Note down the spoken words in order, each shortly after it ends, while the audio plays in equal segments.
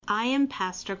I am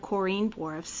Pastor Corrine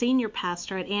Boroff, Senior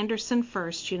Pastor at Anderson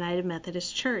First United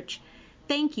Methodist Church.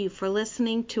 Thank you for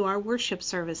listening to our worship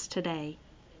service today.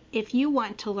 If you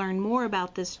want to learn more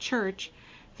about this church,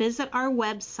 visit our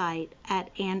website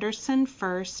at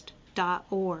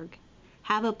andersonfirst.org.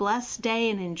 Have a blessed day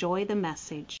and enjoy the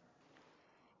message.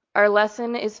 Our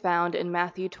lesson is found in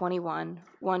Matthew 21,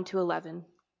 1-11.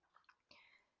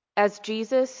 As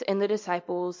Jesus and the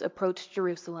disciples approached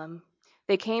Jerusalem,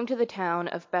 they came to the town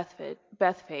of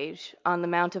Bethphage on the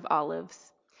Mount of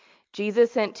Olives.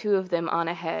 Jesus sent 2 of them on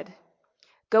ahead.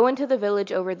 "Go into the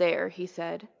village over there," he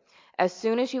said. "As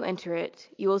soon as you enter it,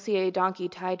 you will see a donkey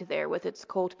tied there with its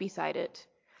colt beside it.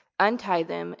 Untie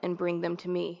them and bring them to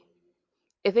me.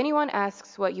 If anyone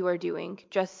asks what you are doing,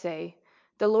 just say,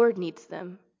 'The Lord needs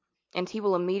them,' and he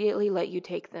will immediately let you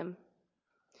take them."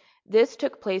 This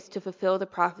took place to fulfill the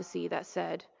prophecy that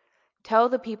said, "Tell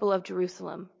the people of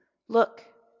Jerusalem, 'Look,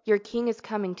 your king is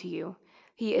coming to you.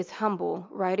 He is humble,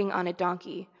 riding on a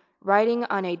donkey, riding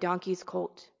on a donkey's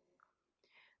colt.'"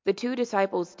 The 2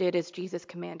 disciples did as Jesus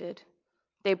commanded.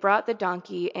 They brought the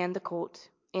donkey and the colt,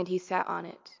 and he sat on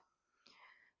it.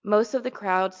 Most of the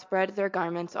crowd spread their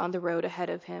garments on the road ahead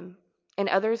of him, and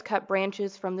others cut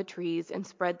branches from the trees and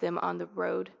spread them on the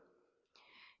road.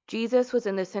 Jesus was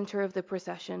in the center of the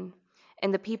procession,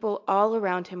 and the people all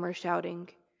around him were shouting,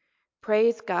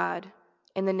 "Praise God,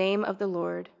 in the name of the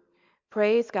Lord.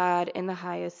 Praise God in the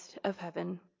highest of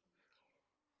heaven."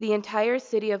 The entire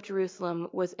city of Jerusalem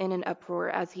was in an uproar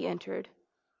as he entered.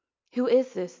 "Who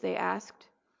is this?" they asked.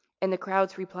 And the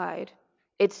crowds replied,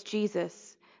 "It's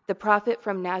Jesus, the prophet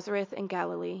from Nazareth in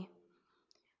Galilee."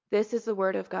 This is the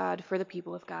word of God for the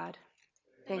people of God.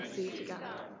 Thanks be to God.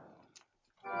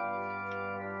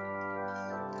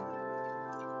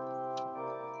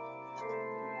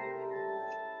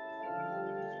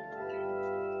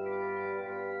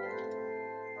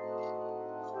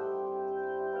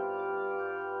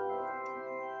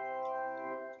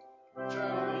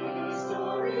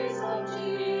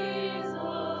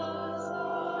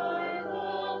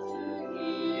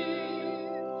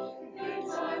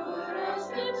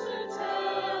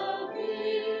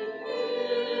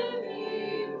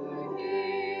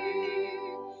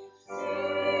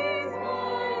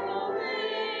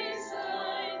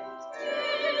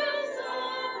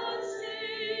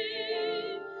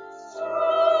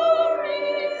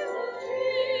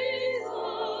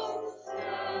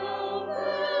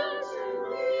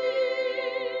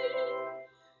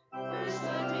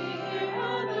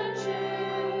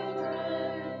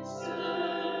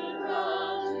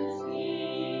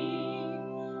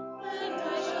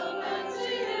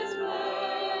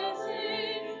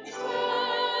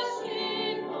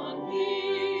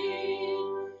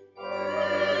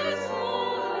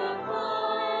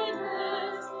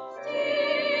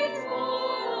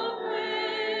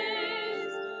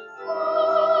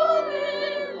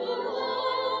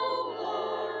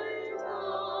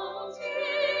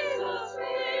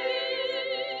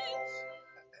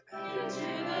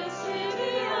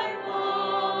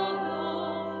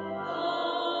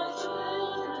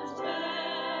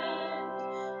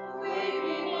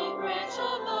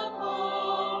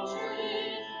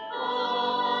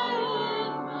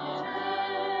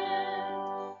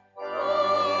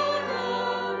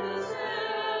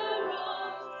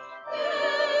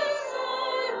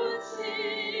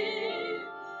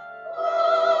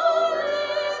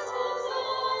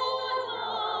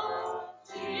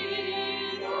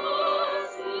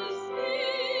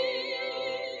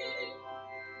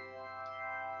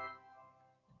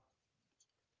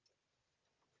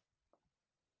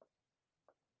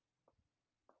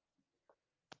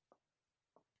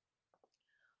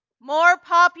 More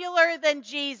popular than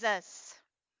Jesus.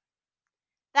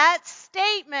 That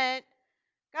statement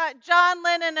got John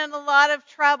Lennon in a lot of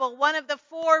trouble, one of the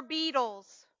 4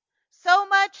 Beatles. So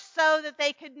much so that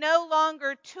they could no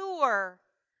longer tour.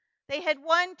 They had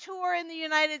one tour in the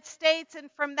United States,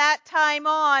 and from that time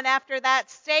on, after that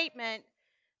statement,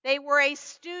 they were a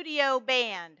studio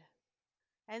band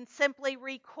and simply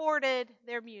recorded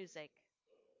their music.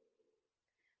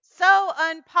 So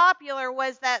unpopular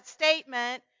was that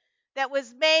statement that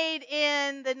was made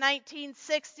in the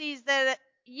 1960s that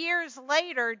years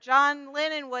later, John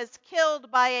Lennon was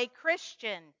killed by a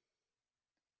Christian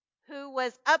who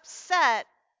was upset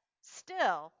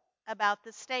still about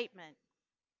the statement.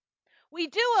 We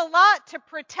do a lot to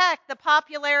protect the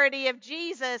popularity of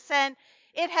Jesus, and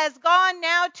it has gone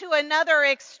now to another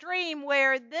extreme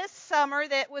where this summer,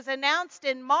 that was announced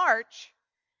in March,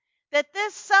 that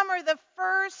this summer the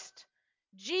first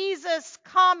Jesus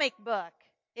comic book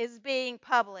is being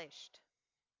published.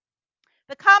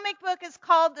 The comic book is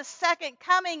called The Second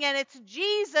Coming, and it's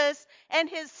Jesus and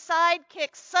his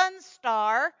sidekick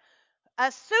Sunstar,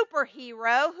 a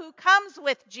superhero who comes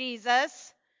with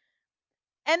Jesus,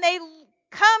 and they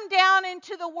come down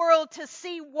into the world to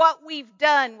see what we've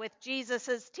done with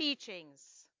Jesus' teachings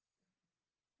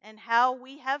and how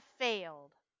we have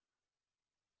failed.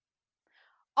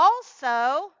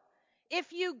 Also,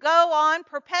 if you go on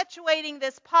perpetuating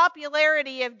this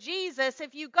popularity of Jesus,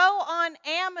 if you go on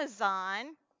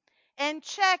Amazon and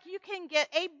check, you can get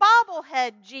a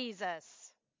bobblehead Jesus.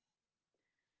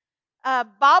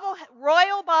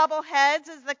 Royal Bobbleheads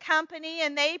is the company,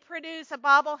 and they produce a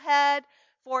bobblehead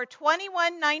for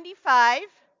 $21.95.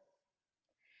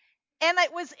 And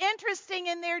it was interesting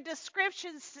in their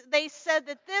descriptions, they said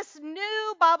that this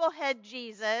new bobblehead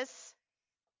Jesus,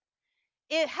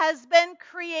 it has been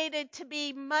created to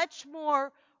be much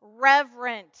more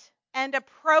reverent and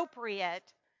appropriate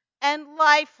and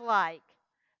lifelike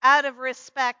out of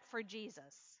respect for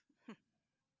Jesus.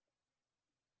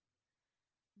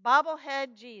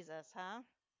 Bobblehead Jesus, huh?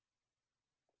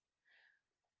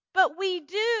 But we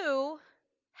do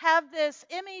have this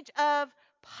image of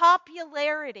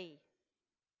popularity.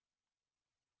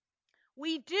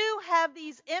 We do have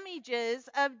these images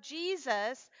of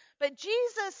Jesus, but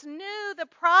Jesus knew the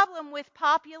problem with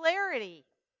popularity.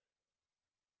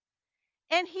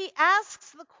 And he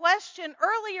asks the question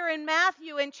earlier in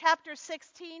Matthew in chapter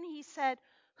 16, he said,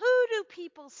 "Who do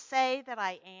people say that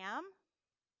I am?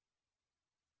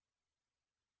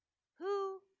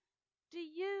 Who do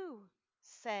you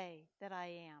say that I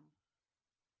am?"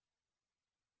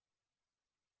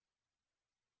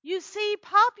 You see,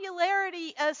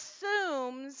 popularity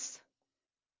assumes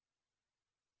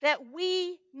that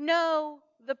we know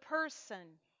the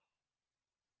person.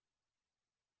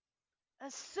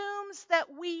 Assumes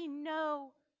that we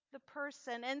know the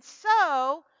person. And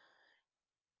so,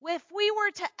 if we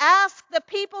were to ask the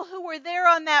people who were there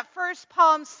on that first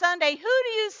Palm Sunday, who do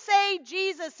you say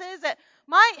Jesus is, it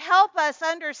might help us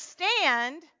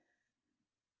understand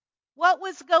what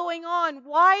was going on,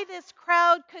 why this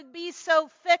crowd could be so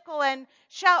fickle and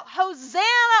shout Hosanna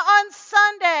on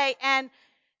Sunday and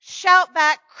shout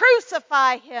back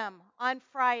crucify him on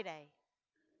Friday.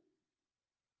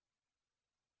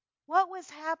 What was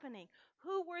happening?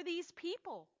 Who were these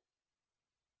people?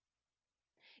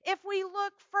 If we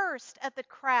look first at the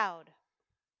crowd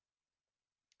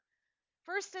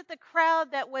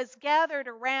that was gathered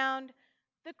around,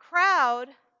 the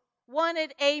crowd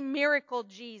wanted a miracle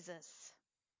Jesus.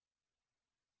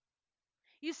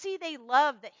 You see, they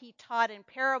loved that he taught in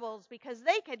parables because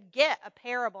they could get a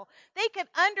parable. They could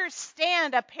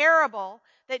understand a parable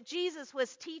that Jesus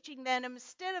was teaching them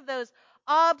instead of those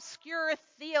obscure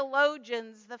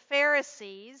theologians, the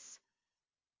Pharisees.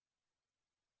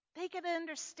 They could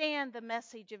understand the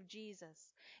message of Jesus.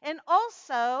 And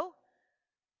also,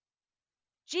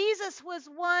 Jesus was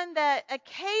one that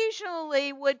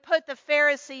occasionally would put the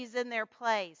Pharisees in their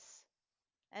place.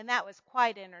 And that was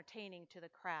quite entertaining to the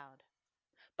crowd.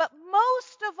 But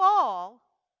most of all,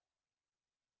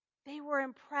 they were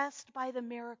impressed by the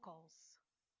miracles.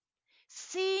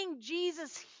 Seeing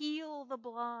Jesus heal the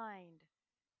blind.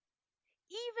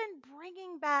 Even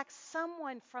bringing back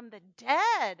someone from the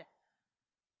dead.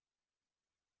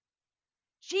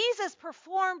 Jesus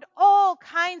performed all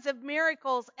kinds of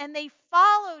miracles, and they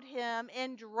followed him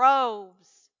in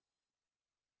droves.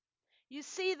 You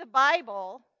see, the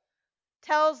Bible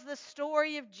tells the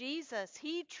story of Jesus.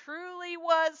 He truly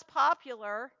was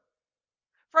popular.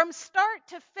 From start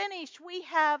to finish, we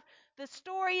have the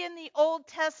story in the Old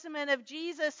Testament of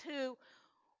Jesus who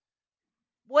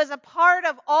was a part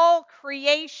of all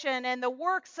creation and the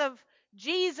works of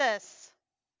Jesus,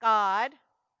 God,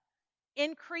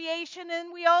 in creation.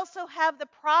 And we also have the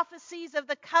prophecies of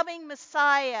the coming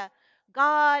Messiah,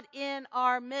 God in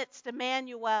our midst,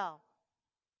 Emmanuel.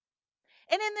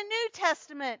 And in the New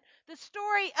Testament, the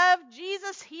story of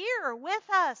Jesus here with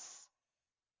us.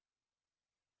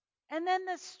 And then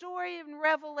the story in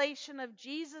Revelation of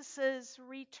Jesus'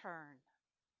 return.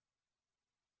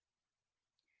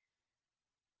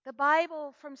 The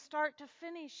Bible, from start to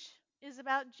finish, is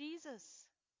about Jesus.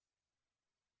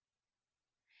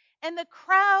 And the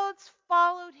crowds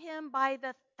followed him by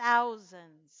the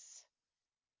thousands.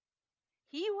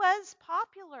 He was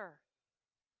popular.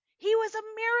 He was a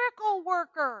miracle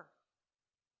worker.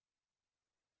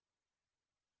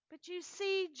 But you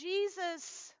see,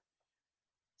 Jesus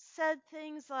said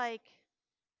things like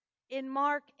in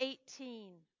Mark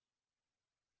 18,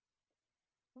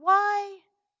 "Why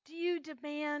do you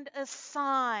demand a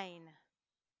sign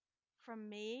from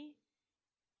me?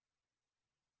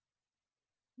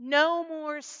 No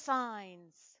more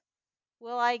signs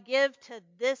will I give to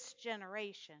this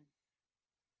generation.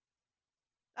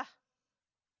 Ah,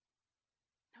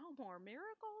 no more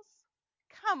miracles?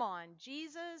 Come on,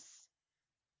 Jesus.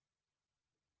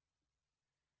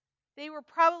 They were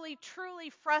probably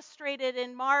truly frustrated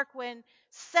in Mark when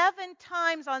 7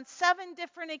 times on 7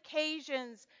 different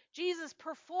occasions Jesus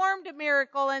performed a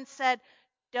miracle and said,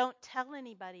 "Don't tell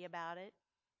anybody about it."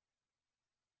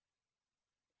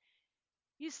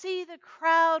 You see, the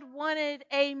crowd wanted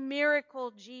a miracle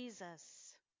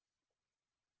Jesus,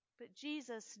 but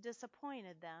Jesus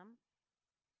disappointed them.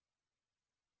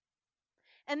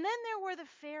 And then there were the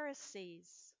Pharisees.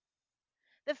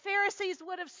 The Pharisees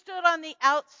would have stood on the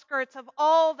outskirts of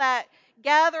all that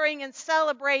gathering and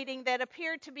celebrating that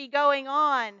appeared to be going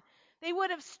on. They would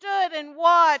have stood and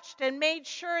watched and made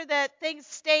sure that things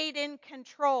stayed in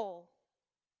control.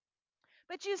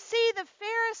 But you see, the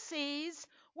Pharisees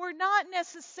were not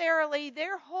necessarily,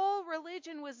 their whole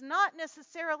religion was not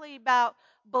necessarily about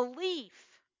belief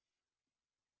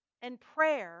and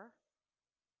prayer.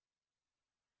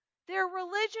 Their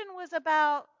religion was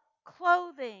about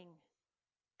clothing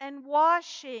and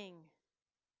washing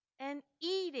and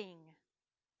eating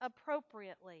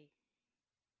appropriately.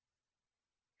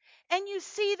 And you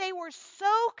see, they were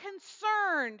so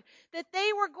concerned that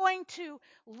they were going to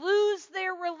lose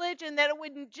their religion, that it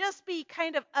wouldn't just be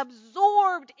kind of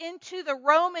absorbed into the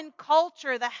Roman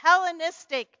culture, the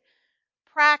Hellenistic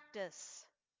practice,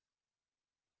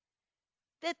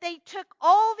 that they took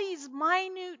all these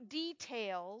minute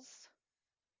details,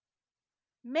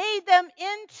 made them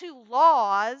into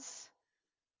laws,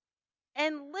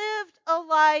 and lived a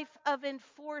life of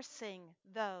enforcing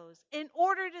those in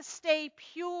order to stay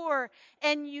pure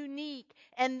and unique.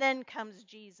 And then comes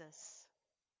Jesus.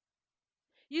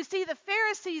 You see, the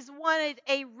Pharisees wanted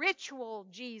a ritual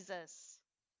Jesus.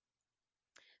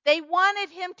 They wanted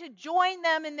him to join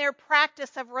them in their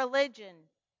practice of religion.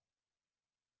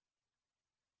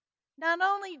 Not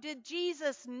only did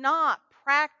Jesus not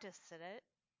practice it,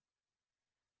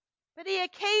 but he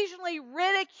occasionally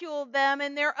ridiculed them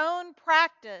in their own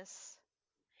practice.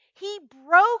 He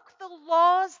broke the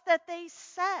laws that they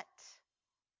set.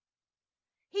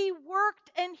 He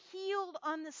worked and healed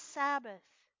on the Sabbath.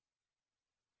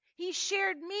 He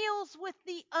shared meals with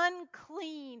the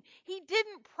unclean. He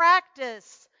didn't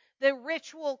practice the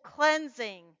ritual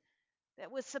cleansing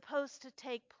that was supposed to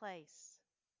take place.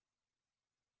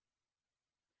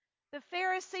 The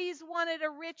Pharisees wanted a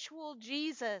ritual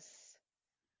Jesus,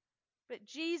 but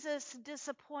Jesus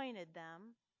disappointed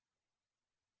them.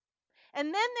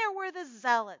 And then there were the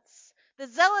Zealots. The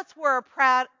Zealots were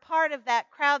a part of that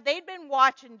crowd. They'd been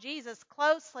watching Jesus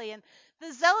closely, and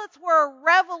the Zealots were a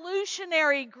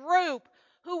revolutionary group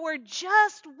who were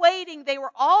just waiting. They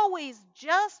were always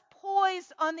just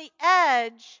poised on the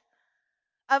edge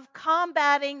of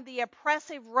combating the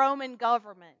oppressive Roman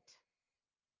government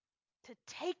to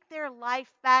take their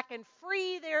life back and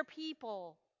free their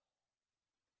people.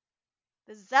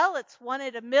 The Zealots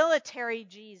wanted a military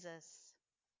Jesus.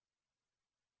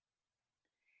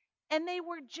 And they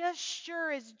were just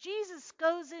sure, as Jesus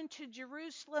goes into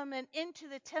Jerusalem and into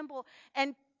the temple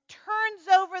and turns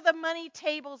over the money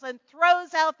tables and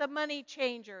throws out the money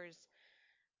changers,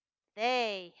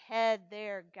 they had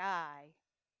their guy.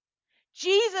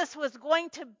 Jesus was going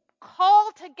to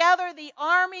call together the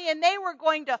army, and they were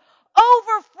going to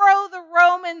overthrow the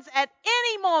Romans at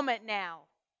any moment now.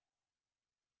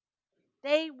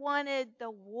 They wanted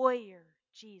the warrior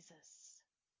Jesus.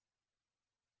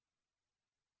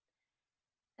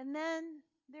 And then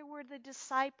there were the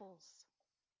disciples.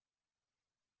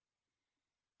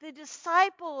 The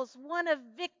disciples want a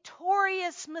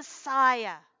victorious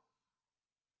Messiah.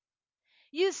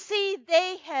 You see,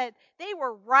 they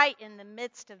were right in the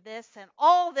midst of this, and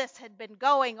all this had been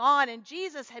going on, and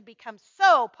Jesus had become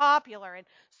so popular and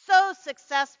so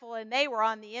successful, and they were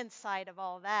on the inside of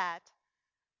all that.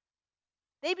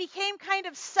 They became kind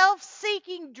of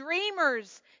self-seeking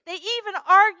dreamers. They even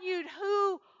argued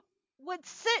who would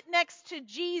sit next to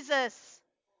Jesus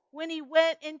when he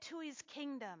went into his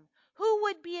kingdom. Who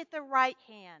would be at the right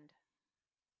hand?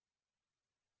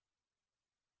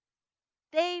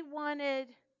 They wanted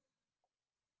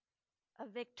a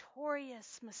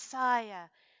victorious Messiah.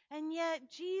 And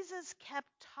yet Jesus kept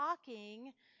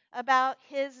talking about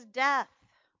his death.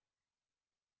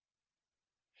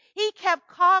 He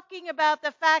kept talking about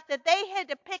the fact that they had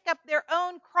to pick up their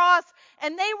own cross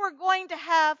and they were going to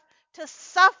have to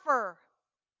suffer.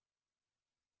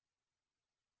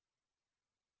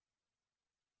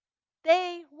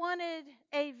 They wanted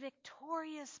a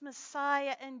victorious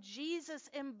Messiah, and Jesus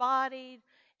embodied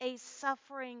a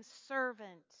suffering servant.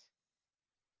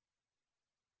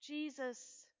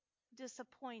 Jesus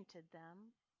disappointed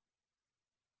them.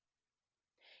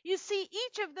 You see,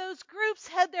 each of those groups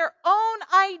had their own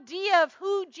idea of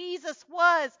who Jesus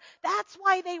was. That's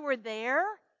why they were there.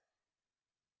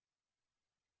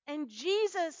 And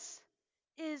Jesus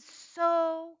is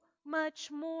so much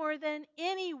more than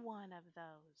any one of those.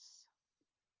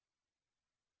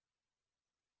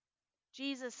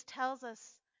 Jesus tells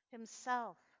us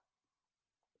himself.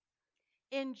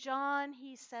 In John,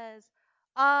 he says,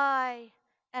 I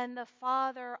and the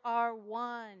Father are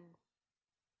one.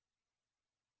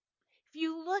 If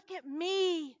you look at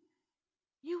me,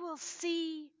 you will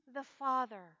see the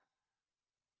Father.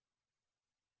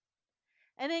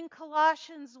 And in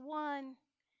Colossians 1,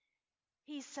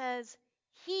 he says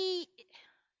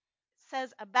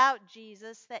about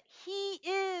Jesus that he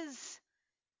is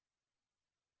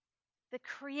the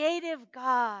creative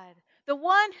God, the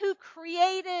one who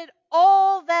created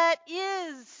all that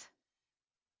is,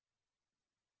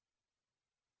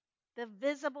 the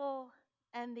visible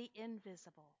and the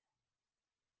invisible.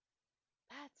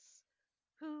 That's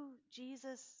who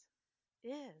Jesus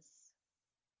is.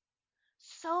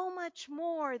 So much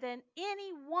more than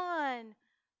anyone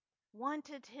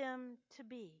wanted him to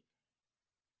be.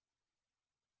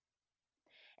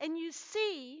 And you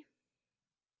see,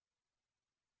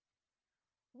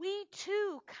 we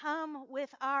too come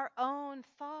with our own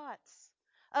thoughts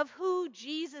of who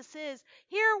Jesus is.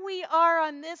 Here we are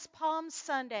on this Palm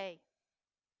Sunday.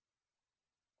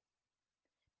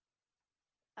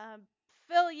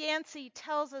 Phil Yancey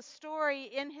tells a story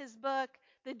in his book,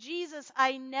 The Jesus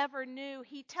I Never Knew.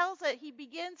 He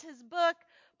begins his book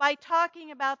by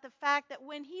talking about the fact that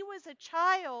when he was a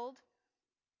child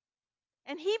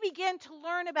and he began to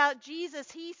learn about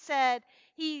Jesus, he said,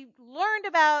 he learned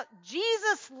about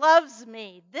Jesus loves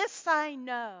me. This I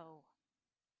know,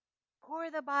 for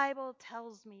the Bible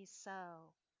tells me so.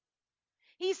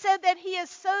 He said that he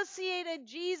associated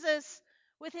Jesus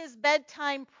with his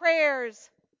bedtime prayers.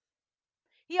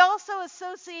 He also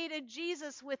associated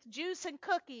Jesus with juice and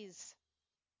cookies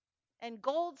and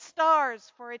gold stars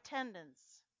for attendance.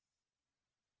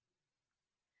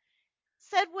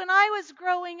 Said, when I was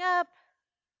growing up,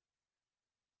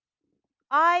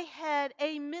 I had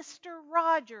a Mr.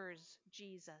 Rogers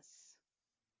Jesus.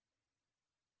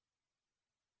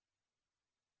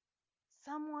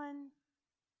 Someone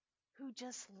who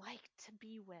just liked to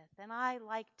be with, and I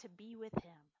liked to be with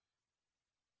him.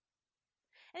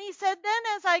 And he said, then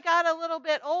as I got a little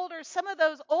bit older, some of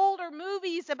those older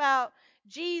movies about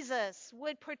Jesus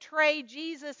would portray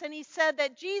Jesus, and he said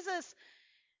that Jesus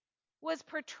was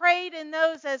portrayed in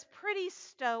those as pretty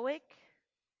stoic.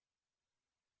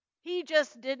 He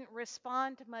just didn't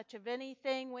respond to much of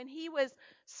anything. When he was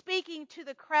speaking to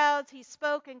the crowds, he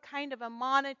spoke in kind of a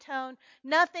monotone.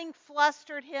 Nothing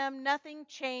flustered him, nothing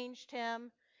changed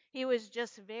him. He was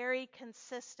just very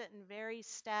consistent and very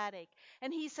static.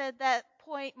 And he said, at that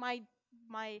point, my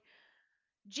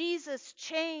Jesus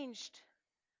changed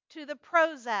to the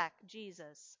Prozac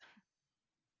Jesus.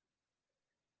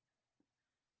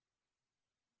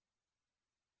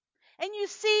 And you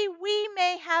see, we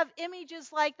may have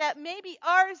images like that. Maybe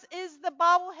ours is the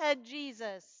bobblehead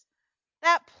Jesus,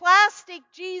 that plastic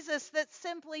Jesus that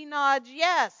simply nods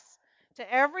yes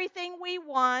to everything we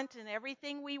want and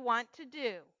everything we want to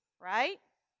do, right?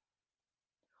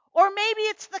 Or maybe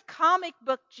it's the comic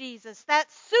book Jesus, that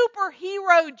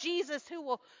superhero Jesus who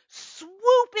will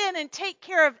swoop in and take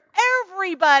care of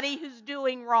everybody who's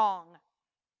doing wrong.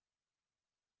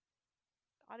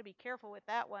 Ought to be careful with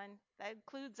that one. That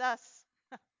includes us.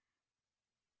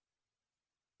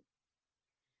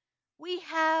 We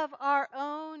have our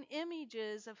own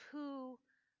images of who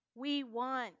we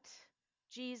want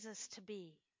Jesus to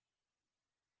be.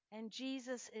 And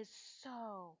Jesus is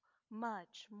so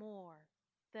much more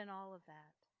than all of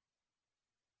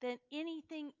that. Than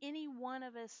anything any one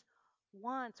of us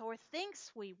wants or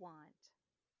thinks we want.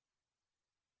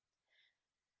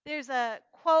 There's a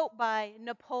quote by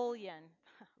Napoleon,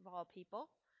 of all people,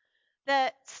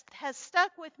 that has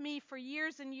stuck with me for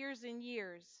years and years and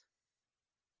years.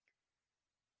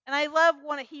 And I love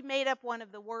he made up one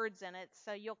of the words in it,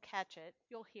 so you'll catch it,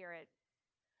 you'll hear it.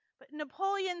 But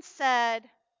Napoleon said,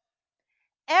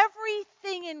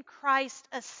 everything in Christ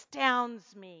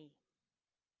astounds me.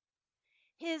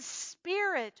 His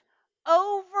spirit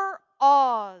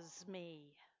overawes me.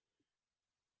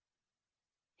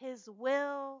 His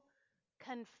will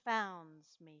confounds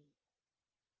me.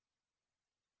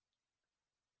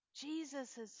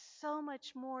 Jesus is so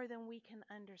much more than we can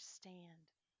understand.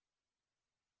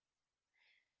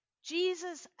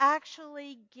 Jesus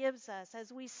actually gives us,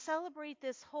 as we celebrate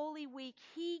this Holy Week,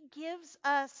 he gives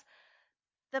us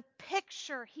the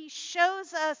picture. He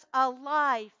shows us a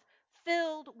life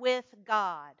filled with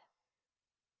God.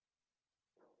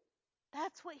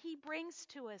 That's what he brings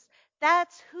to us.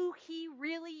 That's who he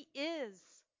really is.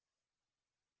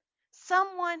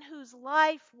 Someone whose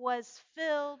life was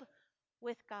filled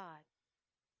with God.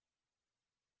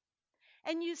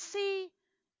 And you see,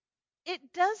 it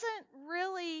doesn't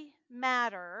really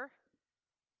matter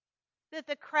that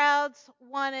the crowds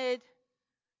wanted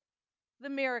the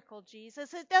miracle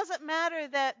Jesus. It doesn't matter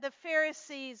that the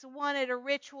Pharisees wanted a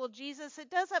ritual Jesus.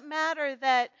 It doesn't matter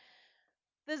that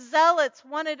the zealots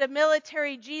wanted a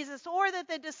military Jesus or that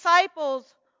the disciples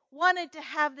wanted to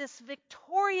have this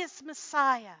victorious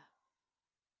Messiah.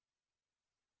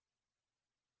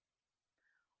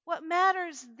 What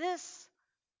matters this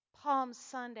Palm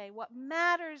Sunday, what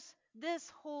matters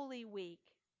this Holy Week,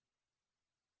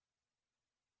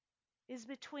 is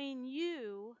between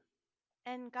you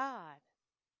and God.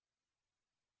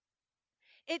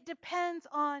 It depends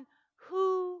on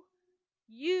who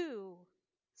you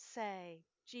say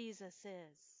Jesus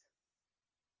is.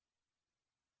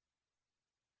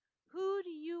 Who do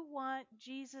you want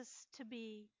Jesus to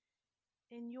be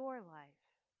in your life?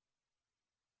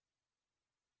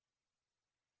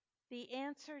 The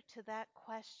answer to that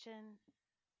question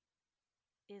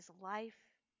is life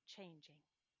changing.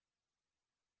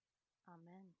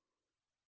 Amen.